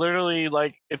 it is literally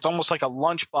like, it's almost like a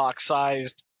lunchbox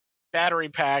sized battery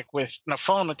pack with a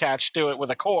phone attached to it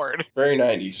with a cord. Very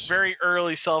 90s. Very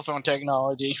early cell phone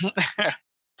technology.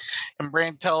 And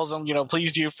Brant tells him,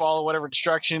 please do follow whatever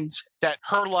instructions, that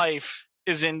her life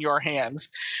is in your hands.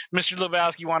 Mr.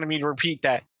 Lebowski wanted me to repeat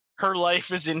that. Her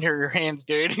life is in your hands,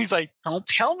 dude. He's like, don't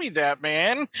tell me that,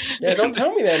 man. Yeah, don't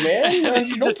tell me that,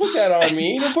 man. Don't put that on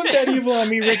me. Don't put that evil on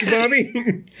me, Ricky Bobby.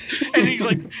 And he's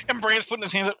like, and Brant's putting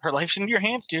his hands up. Her life's in your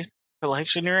hands, dude. Her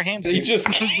life's in your hands, dude. He just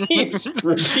keeps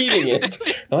repeating it.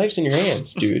 Her life's in your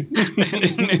hands, dude.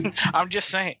 I'm just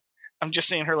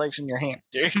saying her life's in your hands,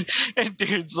 dude. And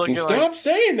dude's looking like... Stop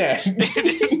saying that.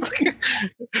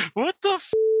 What the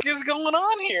f*** is going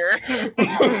on here?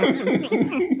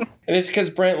 And it's because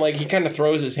Brent, he kind of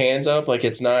throws his hands up. Like,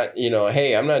 it's not,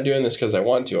 hey, I'm not doing this because I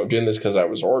want to. I'm doing this because I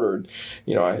was ordered.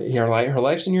 Her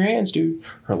life's in your hands, dude.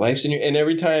 Her life's in your... And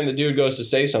every time the dude goes to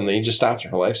say something, he just stops.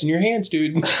 Her life's in your hands,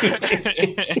 dude.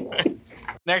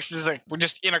 Next is we're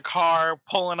just in a car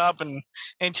pulling up and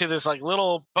into this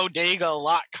little bodega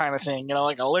lot kind of thing,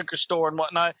 like a liquor store and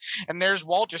whatnot. And there's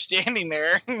Walter standing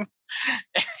there.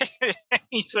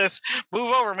 He says,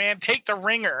 "Move over, man. Take the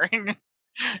ringer."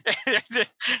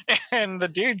 And the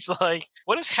dude's like,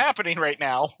 what is happening right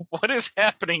now? What is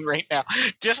happening right now?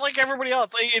 Just like everybody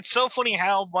else. It's so funny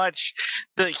how much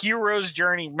the hero's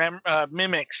journey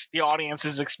mimics the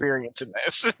audience's experience in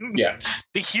this. Yeah.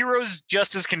 The hero's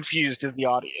just as confused as the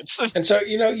audience. And so,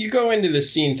 you go into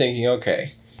this scene thinking,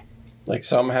 okay,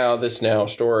 somehow this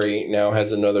story now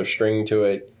has another string to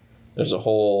it. There's a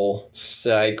whole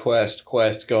side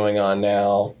quest going on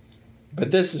now. But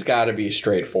this has got to be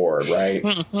straightforward, right?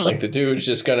 Like, the dude's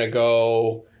just going to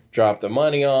go drop the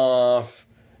money off,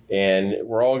 and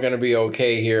we're all going to be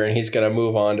okay here, and he's going to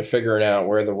move on to figuring out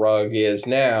where the rug is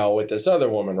now with this other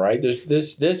woman, right? There's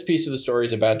this piece of the story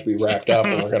is about to be wrapped up,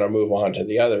 and we're going to move on to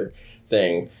the other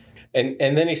thing. And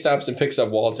then he stops and picks up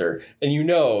Walter. And you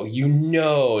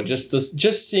know,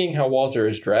 just seeing how Walter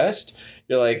is dressed,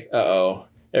 you're like, uh-oh,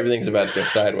 everything's about to go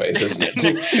sideways, isn't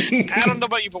it? I don't know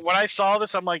about you, but when I saw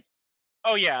this, I'm like,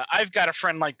 oh yeah, I've got a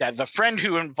friend like that. The friend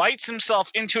who invites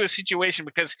himself into a situation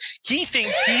because he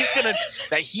thinks he's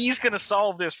gonna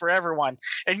solve this for everyone.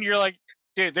 And you're like,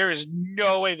 dude, there is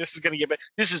no way this is gonna get better.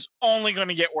 This is only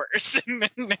gonna get worse.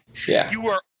 Yeah. You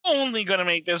are only gonna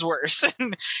make this worse.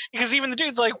 Because even the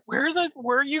dude's like, where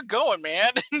are you going,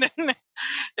 man? And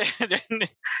then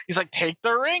he's like, take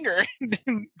the ringer.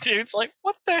 Dude's like,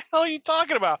 what the hell are you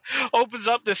talking about? Opens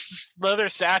up this leather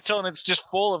satchel and it's just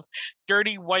full of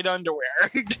dirty white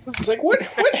underwear. It's like, what,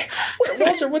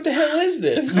 Walter, what the hell is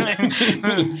this?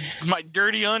 My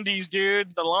dirty undies,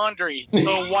 dude. The laundry.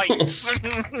 The whites.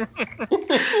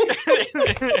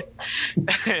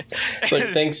 It's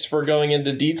like, thanks for going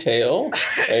into detail.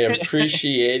 I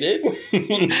appreciate it.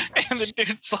 And the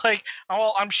dude's like,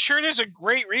 well, I'm sure there's a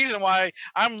great reason why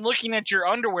I'm looking at your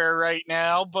underwear right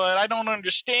now, but I don't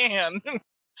understand.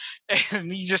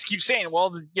 And he just keeps saying, well,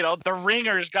 the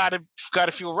ringer's got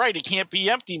to feel right. It can't be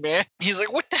empty, man. He's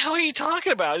like, what the hell are you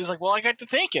talking about? He's like, well, I got to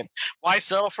thinking, why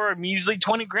settle for a measly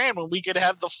 20 grand when we could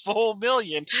have the full $1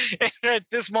 million? And at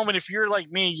this moment, if you're like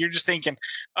me, you're just thinking,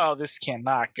 oh, this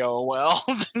cannot go well.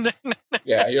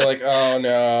 Yeah, you're like, oh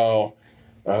no.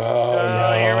 Oh,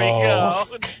 no. Here we go.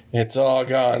 It's all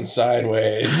gone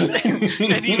sideways.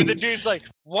 And even the dude's like,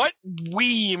 what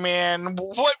we, man?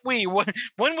 What we? When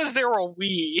was there a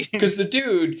we? Because the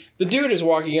dude is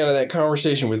walking out of that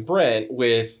conversation with Brent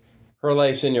with her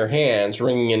life's in your hands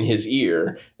ringing in his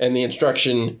ear and the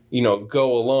instruction,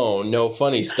 go alone, no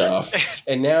funny stuff.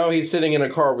 And now he's sitting in a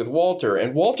car with Walter,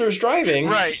 and Walter's driving.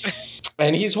 Right.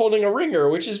 And he's holding a ringer,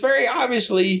 which is very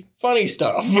obviously funny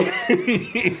stuff.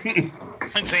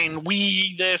 And saying,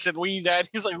 we this and we that.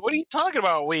 He's like, what are you talking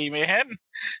about, we, man?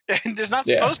 There's not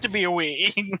supposed to be a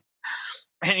we.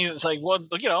 And he's like, well,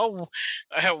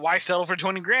 why settle for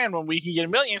 20 grand when we can get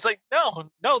 $1 million? He's like,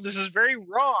 no, this is very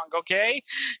wrong, okay?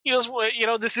 He goes,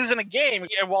 well, this isn't a game.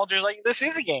 And Walter's like, this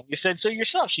is a game. You said so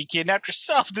yourself. She kidnapped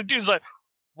herself. The dude's like,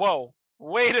 whoa.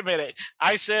 Wait a minute.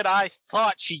 I said I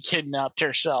thought she kidnapped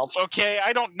herself, okay?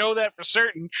 I don't know that for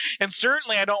certain, and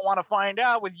certainly I don't want to find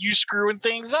out with you screwing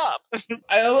things up.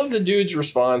 I love the dude's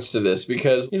response to this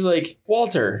because he's like,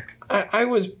 Walter, I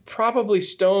was probably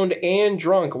stoned and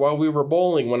drunk while we were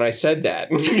bowling when I said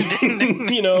that.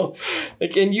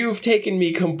 And you've taken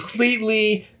me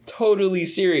completely, totally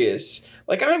serious.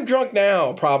 Like, I'm drunk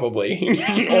now, probably,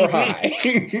 or high.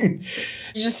 You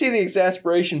just see the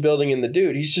exasperation building in the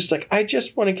dude. He's just like, I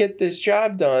just want to get this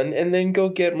job done and then go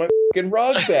get my fucking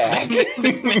rug back,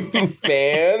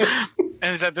 man.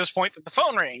 And it's at this point that the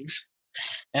phone rings.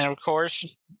 And, of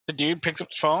course, the dude picks up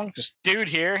the phone, just, dude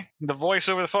here. The voice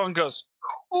over the phone goes,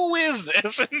 who is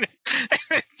this? And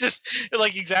just,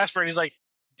 like, exasperated. He's like,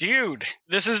 dude,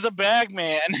 this is the bag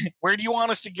man. Where do you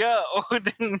want us to go? Where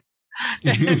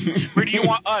do you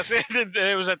want us? And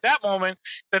it was at that moment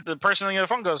that the person on the other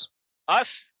phone goes,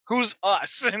 us? Who's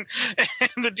us? And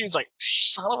the dude's like,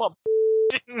 son of a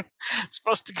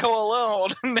supposed to go alone.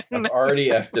 I've already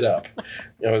effed it up.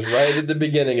 I was right at the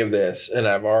beginning of this, and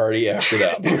I've already effed it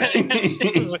up.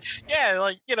 Yeah,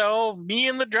 like, me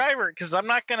and the driver, because I'm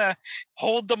not going to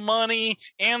hold the money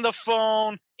and the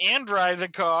phone and drive the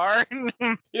car.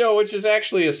 Which is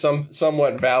actually a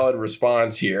somewhat valid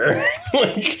response here.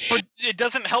 But it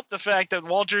doesn't help the fact that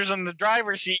Walter's in the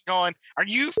driver's seat going, are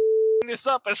you this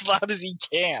up as loud as he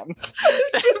can?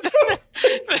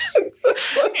 It's so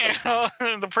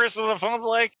the person on the phone's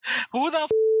like, who the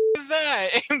is that?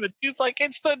 And the dude's like,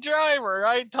 it's the driver,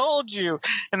 I told you.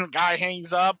 And the guy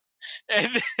hangs up, and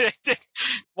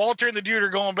Walter and the dude are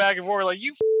going back and forth like,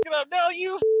 you it up. No,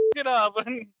 you it up.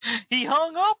 And he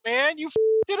hung up, man. You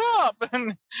it up.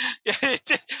 And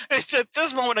it's at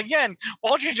this moment again,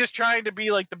 Walter's just trying to be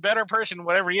like the better person,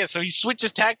 whatever he is. So he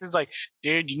switches tactics like,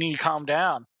 dude, you need to calm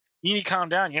down. You need to calm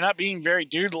down. You're not being very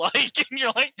dude-like. And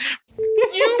you're like,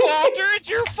 you, Walter, it's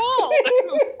your fault.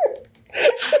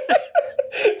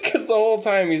 Because the whole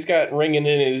time he's got ringing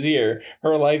in his ear,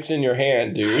 her life's in your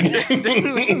hand, dude.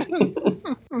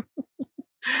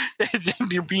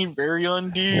 You're being very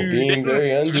undude. You're being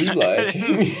very undude-like.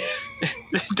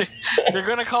 They're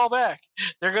going to call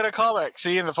back.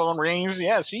 See, and the phone rings.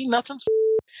 Yeah, see, nothing's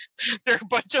They're a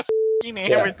bunch of fucking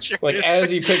amateurs. Like as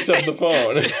he picks up the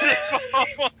phone.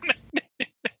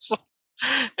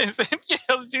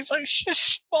 The dude's like,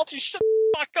 Walter, shut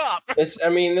the fuck up.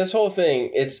 This whole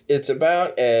thing, it's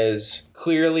about as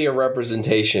clearly a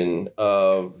representation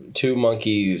of two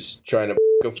monkeys trying to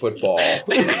a football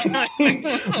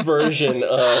version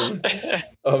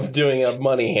of doing a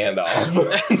money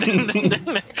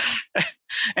handoff.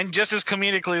 And just as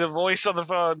comedically, the voice on the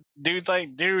phone, dude's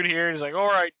like, dude here, he's like, all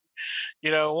right,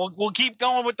 we'll keep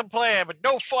going with the plan, but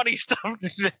no funny stuff. And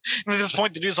at this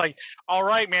point, the dude's like, all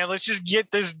right, man, let's just get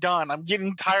this done. I'm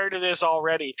getting tired of this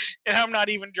already, and I'm not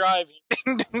even driving.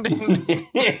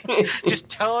 Just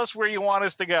tell us where you want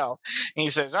us to go. And he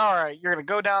says, all right, you're going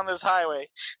to go down this highway.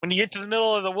 When you get to the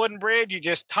middle of the wooden bridge, you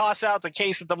just toss out the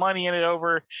case with the money in it out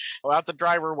the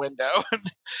driver window.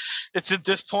 It's at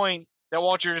this point that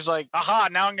Walter is like, aha,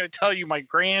 now I'm going to tell you my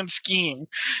grand scheme,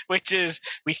 which is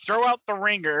we throw out the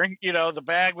ringer, the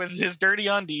bag with his dirty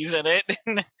undies in it,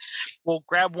 and we'll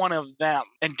grab one of them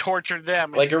and torture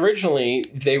them. Like originally,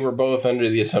 they were both under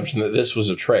the assumption that this was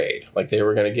a trade. Like they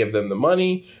were going to give them the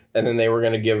money, and then they were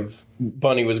going to give,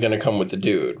 Bunny was going to come with the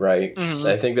dude, right? Mm-hmm.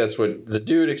 I think that's what the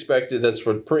dude expected. That's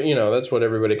what, that's what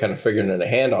everybody kind of figured in a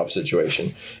handoff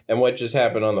situation. And what just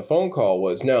happened on the phone call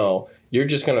was, no, you're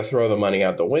just going to throw the money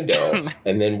out the window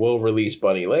and then we'll release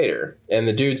Bunny later. And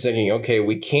the dude's thinking, okay,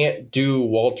 we can't do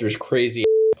Walter's crazy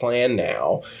plan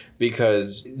now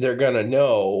because they're going to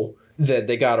know that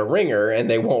they got a ringer and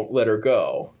they won't let her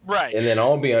go. Right. And then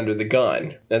I'll be under the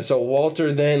gun. And so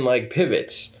Walter then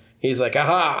pivots. He's like,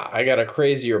 aha, I got a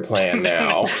crazier plan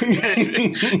now.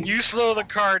 You slow the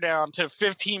car down to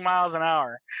 15 miles an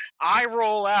hour. I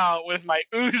roll out with my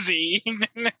Uzi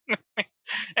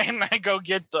and I go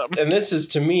get them. And this is,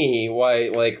 to me,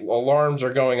 why, alarms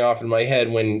are going off in my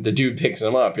head when the dude picks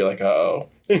him up. You're like, uh-oh.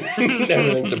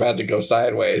 Everything's about to go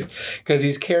sideways. Because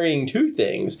he's carrying two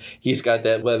things. He's got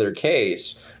that leather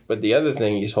case, but the other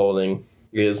thing he's holding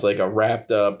is a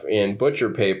wrapped up in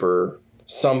butcher paper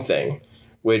something,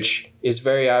 which is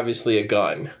very obviously a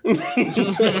gun.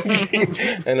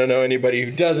 I don't know anybody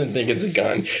who doesn't think it's a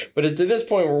gun. But it's at this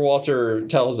point where Walter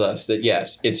tells us that,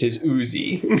 yes, it's his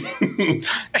Uzi.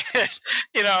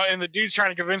 And the dude's trying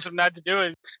to convince him not to do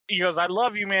it. He goes, I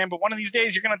love you, man, but one of these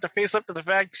days you're going to have to face up to the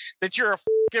fact that you're a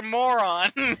fucking moron.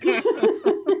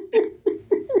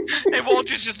 And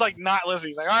Walter's just not listening.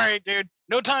 He's like, all right, dude,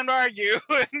 no time to argue.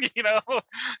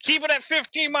 Keep it at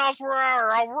 15 miles per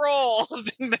hour. I'll roll.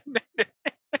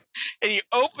 And he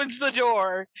opens the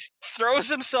door, throws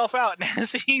himself out. And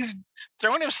as he's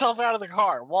throwing himself out of the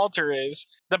car, Walter is,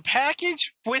 the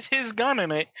package with his gun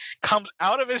in it comes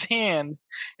out of his hand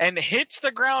and hits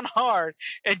the ground hard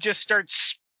and just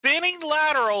starts spinning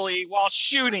laterally while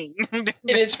shooting. And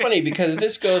it's funny because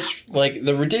this goes,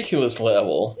 the ridiculous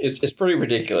level is pretty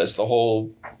ridiculous. The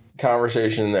whole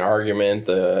conversation, the argument,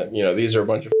 these are a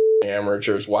bunch of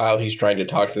amateurs while he's trying to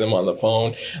talk to them on the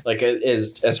phone.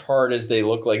 As hard as they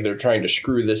look like they're trying to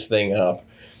screw this thing up,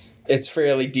 it's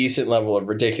fairly decent level of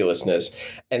ridiculousness.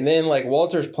 And then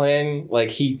Walter's plan,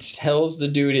 he tells the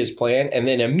dude his plan and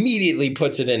then immediately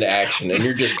puts it into action. And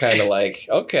you're just kind of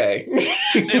okay.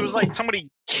 It was like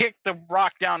somebody kicked the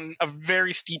rock down a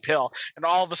very steep hill and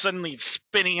all of a sudden it's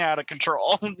spinning out of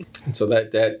control. So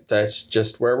that's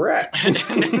just where we're at. And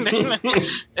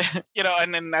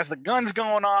then as the gun's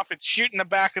going off, it's shooting the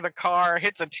back of the car,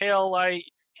 hits a tail light,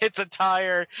 hits a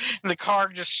tire, and the car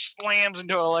just slams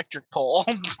into an electric pole.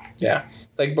 Yeah.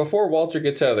 Before Walter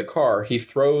gets out of the car, he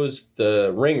throws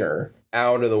the ringer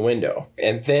out of the window.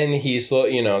 And then he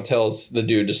tells the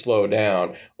dude to slow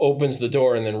down, opens the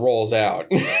door, and then rolls out.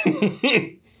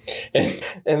 and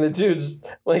the dude's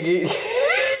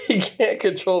he can't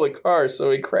control the car,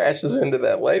 so he crashes into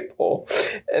that light pole.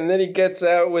 And then he gets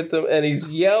out with them, and he's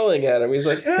yelling at him. He's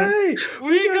like, hey, I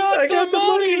got the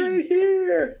money right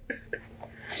here.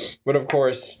 But of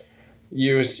course,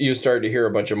 you start to hear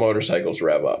a bunch of motorcycles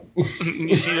rev up.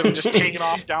 You see them just taking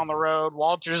off down the road.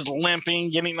 Walter's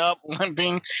limping, getting up,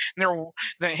 limping. And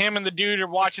him and the dude are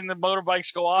watching the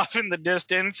motorbikes go off in the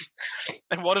distance.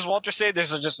 And what does Walter say?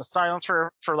 There's just a silence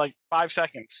for 5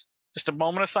 seconds. Just a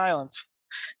moment of silence.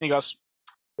 And he goes,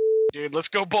 dude, let's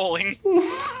go bowling.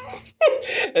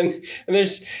 and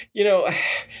there's,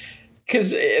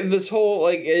 because this whole,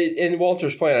 in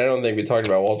Walter's plan, I don't think we talked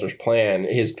about Walter's plan.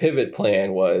 His pivot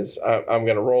plan was, I'm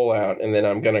going to roll out, and then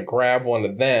I'm going to grab one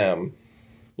of them,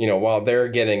 while they're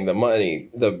getting the money,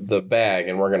 the bag,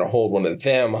 and we're going to hold one of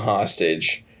them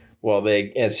hostage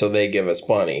so they give us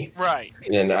money. Right.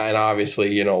 And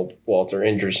obviously, Walter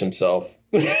injures himself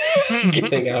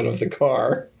getting out of the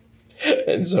car.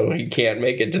 And so he can't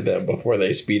make it to them before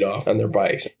they speed off on their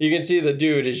bikes. You can see the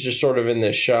dude is just sort of in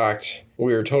this shocked,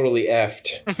 we were totally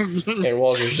effed. And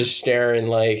Walter's just staring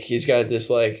like he's got this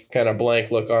like kind of blank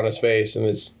look on his face and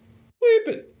it's, bleep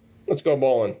it. Let's go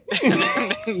bowling.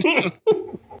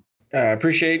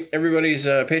 Appreciate everybody's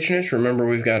patronage. Remember,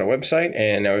 we've got a website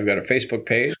and now we've got a Facebook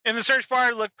page. In the search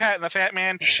bar, look Pat and the Fat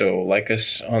Man. So like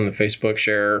us on the Facebook,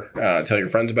 share, tell your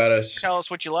friends about us. Tell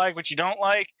us what you like, what you don't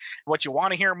like, what you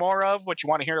want to hear more of, what you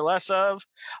want to hear less of.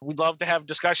 We'd love to have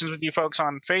discussions with you folks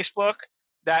on Facebook.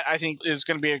 That, I think, is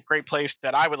going to be a great place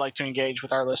that I would like to engage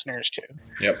with our listeners, too.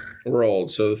 Yep. We're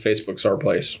old, so Facebook's our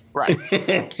place. Right.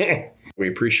 We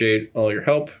appreciate all your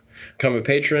help. Become a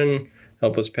patron.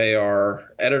 Help us pay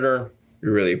our editor. We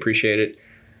really appreciate it.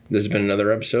 This has been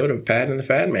another episode of Pat and the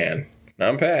Fat Man.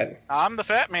 I'm Pat. I'm the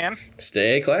Fat Man.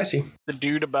 Stay classy. The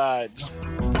dude abides.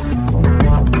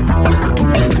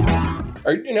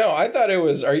 I thought it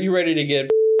was, are you ready to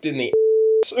get in the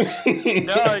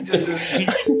No, it just is,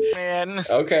 man.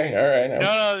 Okay, all right.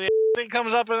 No, the thing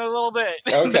comes up in a little bit.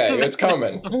 Okay, it's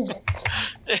coming.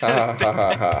 Ha, ha,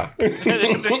 ha, ha.